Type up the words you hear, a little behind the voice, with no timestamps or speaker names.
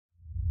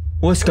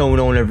What's going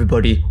on,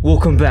 everybody?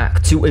 Welcome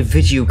back to a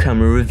video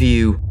camera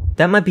review.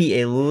 That might be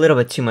a little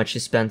bit too much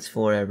suspense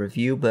for a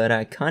review, but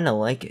I kinda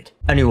like it.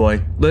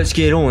 Anyway, let's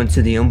get on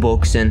to the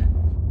unboxing.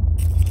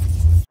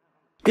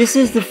 This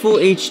is the full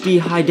HD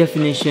high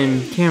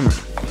definition camera.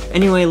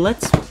 Anyway,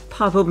 let's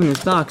pop open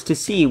this box to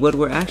see what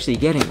we're actually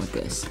getting with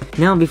this.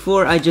 Now,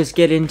 before I just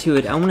get into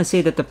it, I want to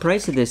say that the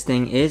price of this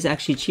thing is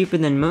actually cheaper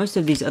than most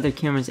of these other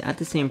cameras at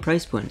the same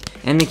price point.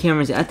 And the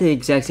cameras at the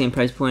exact same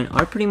price point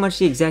are pretty much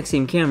the exact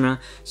same camera,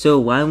 so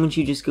why wouldn't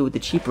you just go with the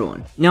cheaper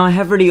one? Now, I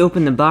have already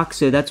opened the box,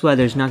 so that's why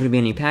there's not going to be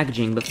any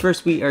packaging, but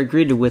first we are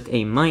greeted with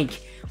a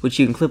mic, which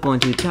you can clip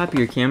onto the top of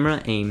your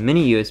camera, a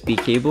mini USB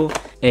cable,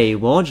 a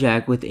wall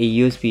jack with a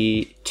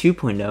USB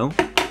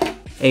 2.0,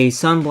 a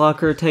sun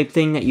blocker type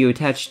thing that you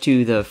attach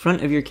to the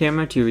front of your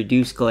camera to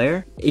reduce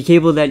glare, a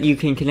cable that you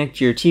can connect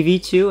your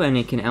TV to and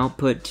it can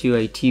output to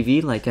a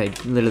TV like I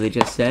literally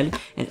just said,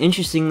 and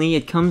interestingly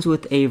it comes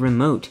with a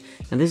remote.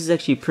 Now this is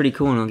actually pretty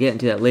cool and I'll get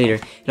into that later.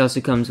 It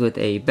also comes with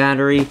a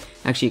battery.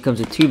 Actually it comes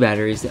with two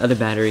batteries. The other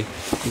battery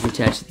is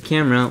attached to the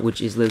camera,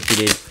 which is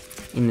located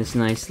in this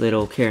nice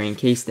little carrying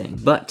case thing.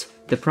 But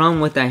the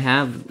problem with I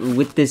have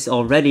with this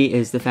already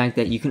is the fact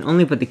that you can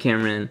only put the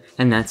camera in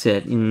and that's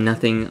it.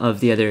 Nothing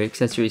of the other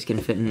accessories can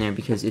fit in there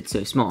because it's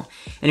so small.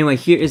 Anyway,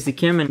 here is the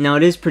camera. Now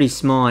it is pretty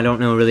small. I don't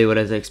know really what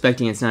I was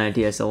expecting. It's not a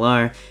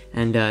DSLR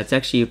and it's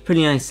actually a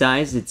pretty nice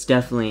size. It's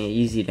definitely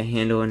easy to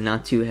handle and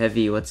not too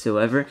heavy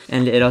whatsoever.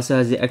 And it also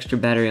has the extra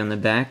battery on the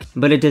back,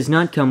 but it does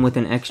not come with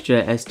an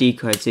extra SD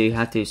card, so you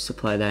have to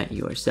supply that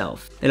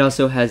yourself. It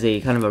also has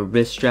a kind of a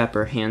wrist strap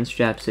or hand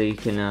strap so you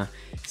can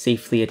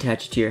safely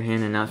attach it to your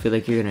hand and not feel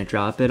like you're gonna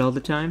drop it all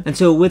the time. And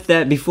so with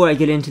that, before I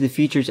get into the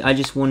features, I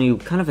just want to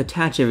kind of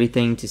attach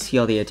everything to see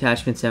all the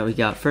attachments that we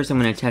got. First, I'm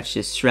gonna attach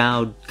this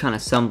shroud kind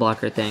of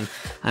sunblocker thing.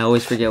 I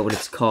always forget what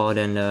it's called,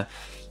 and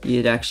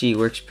it actually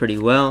works pretty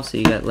well. So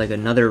you got like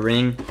another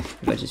ring.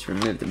 If I just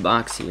remove the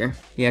box here,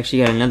 you actually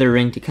got another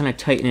ring to kind of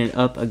tighten it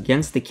up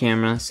against the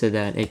camera so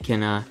that it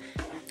can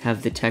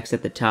have the text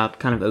at the top.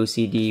 Kind of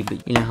OCD,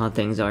 but you know how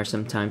things are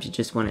sometimes, you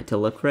just want it to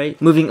look right.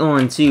 Moving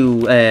on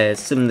to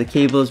some of the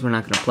cables, we're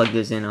not going to plug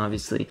those in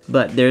obviously,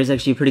 but there is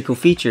actually a pretty cool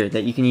feature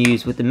that you can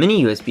use with the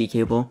mini USB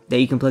cable that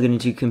you can plug it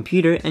into your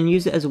computer and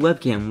use it as a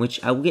webcam,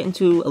 which I will get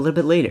into a little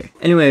bit later.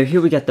 Anyway,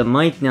 here we got the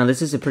mic. Now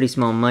this is a pretty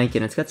small mic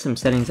and it's got some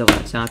settings up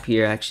on the top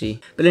here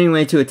actually, but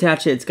anyway, to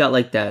attach it, it's got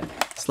like that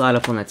slide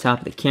up on the top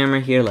of the camera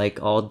here like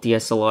all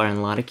DSLR and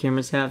a lot of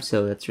cameras have,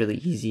 so that's really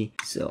easy.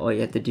 So all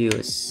you have to do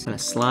is kind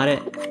of slot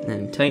it and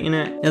then tighten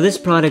it. Now this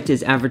product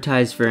is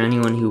advertised for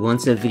anyone who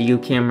wants a video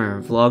camera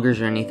or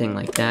vloggers or anything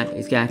like that.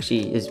 It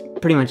actually is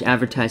pretty much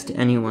advertised to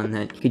anyone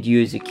that could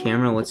use a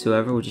camera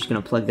whatsoever. We're just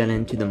going to plug that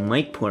into the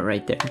mic port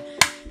right there.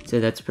 So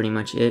that's pretty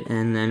much it,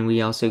 and then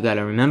we also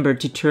gotta remember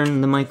to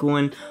turn the mic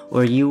on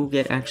or you will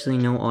get actually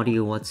no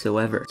audio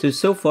whatsoever.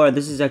 So far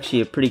this is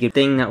actually a pretty good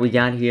thing that we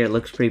got here. It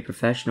looks pretty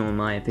professional in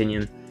my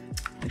opinion.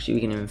 Actually,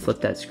 we can even flip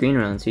that screen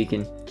around so you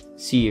can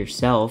see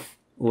yourself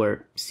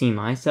or see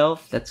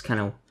myself. That's kind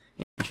of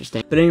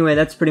interesting. But anyway,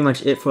 that's pretty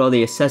much it for all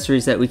the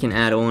accessories that we can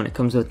add on. It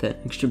comes with the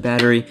extra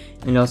battery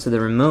and also the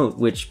remote,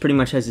 which pretty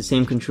much has the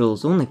same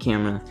controls on the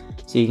camera.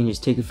 So you can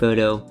just take a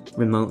photo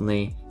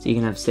remotely, so you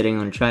can have sitting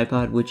on a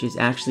tripod, which is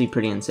actually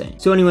pretty insane.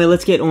 So anyway,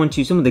 let's get on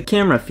to some of the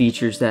camera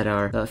features that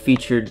are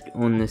featured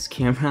on this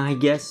camera, I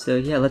guess. So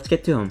yeah, let's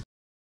get to them.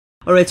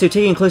 Alright, so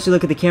taking a closer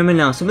look at the camera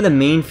now, some of the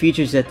main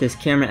features that this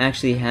camera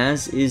actually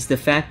has is the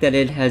fact that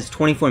it has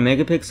 24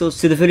 megapixels,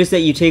 so the photos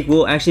that you take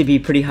will actually be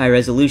pretty high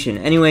resolution.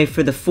 Anyway,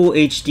 for the full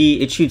HD,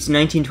 it shoots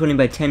 1920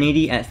 by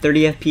 1080 at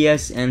 30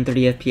 FPS and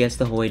 30 FPS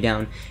the whole way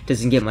down.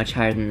 Doesn't get much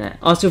higher than that.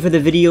 Also for the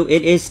video,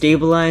 it is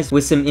stabilized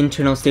with some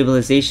internal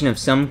stabilization of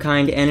some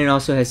kind, and it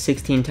also has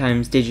 16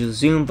 times digital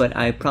zoom, but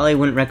I probably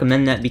wouldn't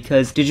recommend that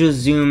because digital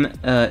zoom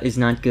is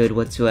not good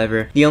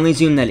whatsoever. The only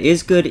zoom that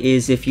is good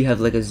is if you have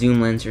like a zoom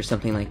lens or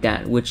something like that,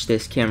 which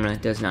this camera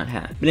does not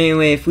have. But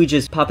anyway, if we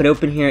just pop it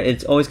open here,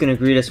 it's always going to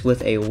greet us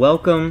with a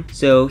welcome.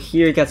 So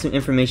here got some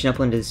information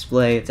up on the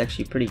display. It's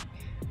actually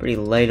pretty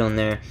light on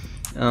there.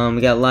 We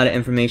got a lot of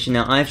information.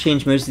 Now I've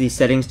changed most of these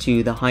settings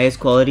to the highest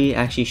quality,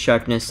 actually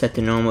sharpness set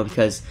to normal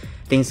because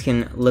things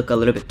can look a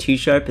little bit too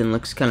sharp and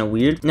looks kind of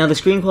weird. Now the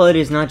screen quality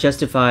does not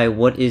justify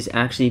what is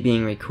actually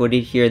being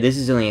recorded here. This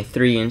is only a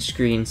 3-inch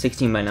screen,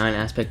 16:9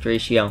 aspect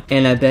ratio,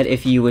 and I bet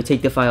if you would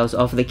take the files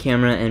off of the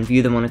camera and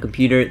view them on a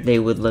computer, they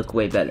would look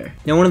way better.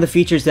 Now one of the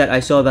features that I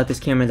saw about this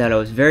camera that I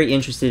was very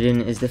interested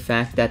in is the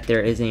fact that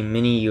there is a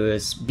mini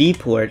USB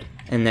port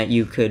and that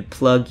you could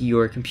plug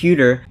your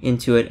computer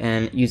into it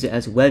and use it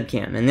as a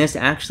webcam. And this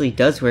actually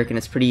does work and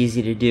it's pretty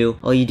easy to do.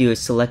 All you do is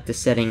select the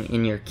setting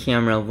in your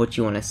camera of what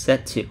you want to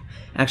set to.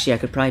 Actually, I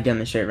could probably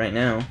demonstrate right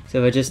now.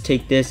 So if I just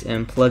take this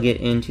and plug it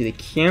into the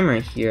camera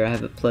here, I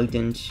have it plugged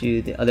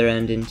into the other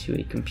end into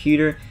a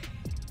computer.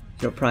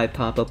 It'll probably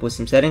pop up with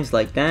some settings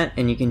like that,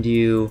 and you can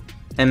do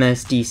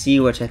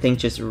MSDC, which I think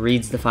just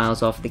reads the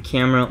files off the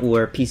camera,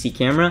 or PC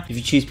camera. If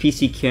you choose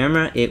PC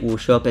camera, it will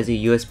show up as a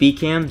USB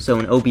cam, so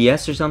in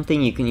OBS or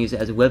something, you can use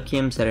it as a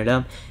webcam, set it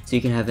up, so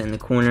you can have it in the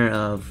corner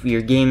of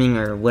your gaming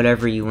or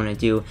whatever you want to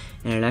do,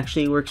 and it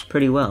actually works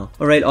pretty well.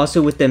 Alright,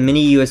 also with the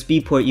mini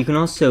USB port, you can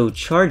also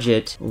charge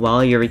it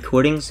while you're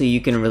recording, so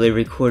you can really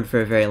record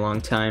for a very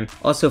long time.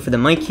 Also for the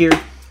mic here,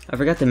 I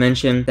forgot to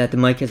mention that the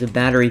mic has a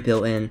battery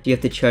built in. You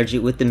have to charge it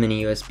with the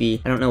mini USB.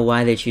 I don't know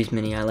why they choose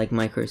mini. I like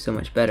micro so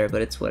much better, but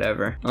it's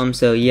whatever.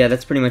 So yeah,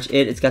 that's pretty much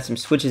it. It's got some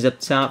switches up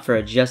top for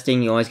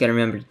adjusting. You always gotta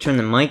remember to turn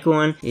the mic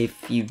on.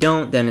 If you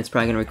don't, then it's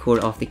probably gonna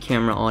record off the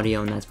camera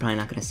audio, and that's probably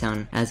not gonna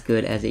sound as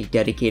good as a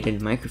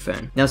dedicated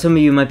microphone. Now some of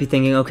you might be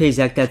thinking, okay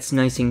Zach, that's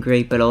nice and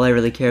great, but all I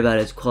really care about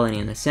is quality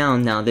and the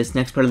sound. Now this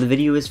next part of the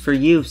video is for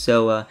you,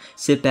 so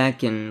sit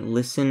back and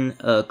listen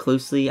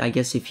closely. I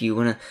guess if you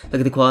wanna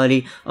look at the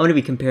quality, I'm gonna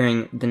be comparing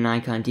the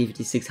Nikon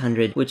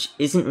D5600, which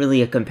isn't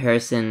really a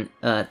comparison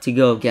to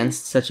go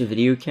against such a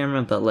video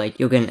camera, but like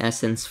you'll get an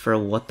essence for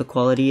what the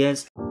quality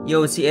is.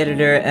 Yo, it's the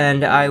editor,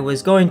 and I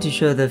was going to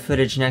show the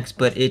footage next,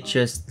 but it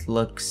just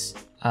looks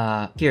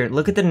here,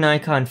 look at the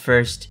Nikon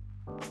first,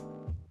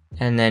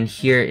 and then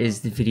here is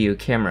the video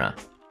camera.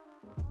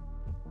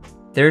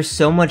 There's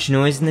so much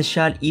noise in the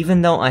shot.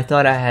 Even though I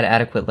thought I had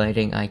adequate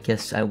lighting, I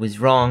guess I was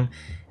wrong,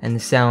 and the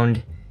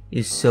sound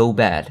is so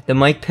bad. The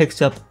mic picks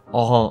up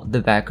all the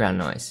background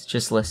noise.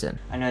 Just listen.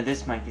 I know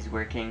this mic is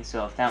working,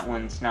 so if that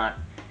one's not...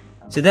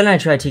 So then I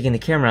tried taking the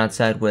camera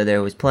outside where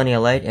there was plenty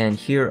of light, and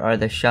here are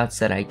the shots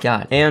that I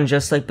got. And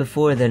just like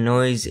before, the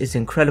noise is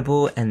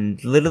incredible,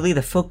 and literally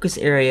the focus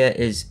area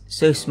is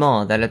so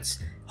small that it's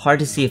hard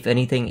to see if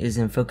anything is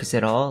in focus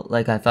at all.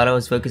 Like I thought I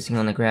was focusing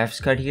on the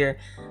graphics card here,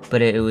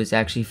 but it was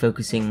actually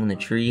focusing on the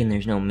tree, and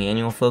there's no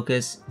manual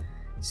focus.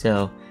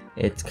 So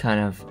it's kind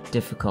of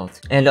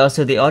difficult. And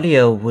also the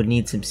audio would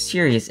need some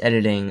serious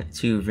editing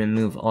to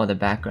remove all the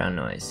background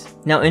noise.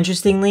 Now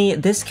interestingly,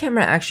 this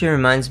camera actually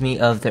reminds me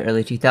of the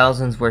early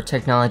 2000s where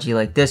technology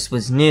like this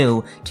was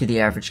new to the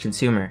average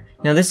consumer.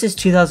 Now this is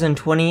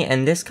 2020,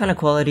 and this kind of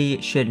quality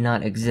should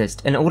not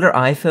exist. An older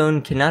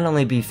iPhone can not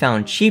only be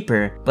found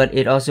cheaper, but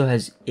it also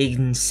has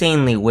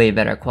insanely way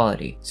better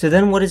quality. So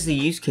then what is the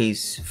use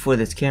case for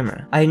this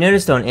camera? I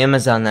noticed on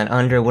Amazon that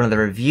under one of the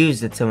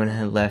reviews that someone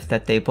had left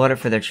that they bought it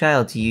for their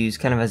child to use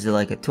kind of as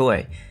like a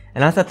toy.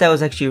 And I thought that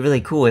was actually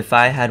really cool. If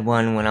I had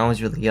one when I was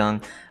really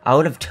young, I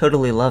would have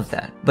totally loved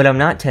that. But I'm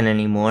not 10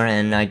 anymore,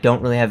 and I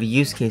don't really have a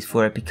use case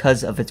for it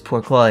because of its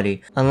poor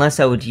quality, unless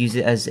I would use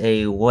it as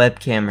a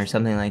webcam or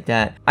something like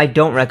that. I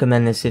don't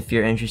recommend this if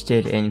you're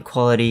interested in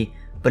quality,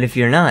 but if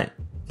you're not,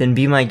 then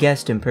be my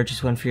guest and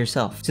purchase one for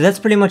yourself. So that's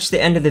pretty much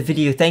the end of the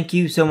video. Thank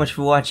you so much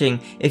for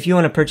watching. If you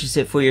want to purchase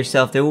it for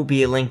yourself, there will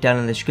be a link down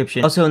in the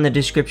description. Also in the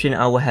description,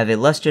 I will have a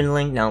Lustre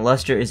link. Now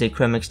Lustre is a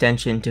Chrome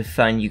extension to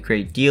find you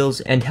great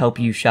deals and help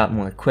you shop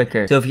more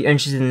quicker. So if you're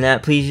interested in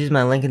that, please use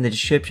my link in the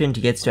description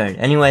to get started.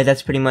 Anyway,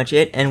 that's pretty much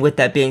it. And with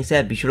that being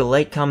said, be sure to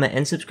like, comment,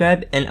 and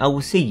subscribe, and I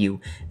will see you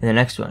in the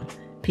next one.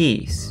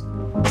 Peace.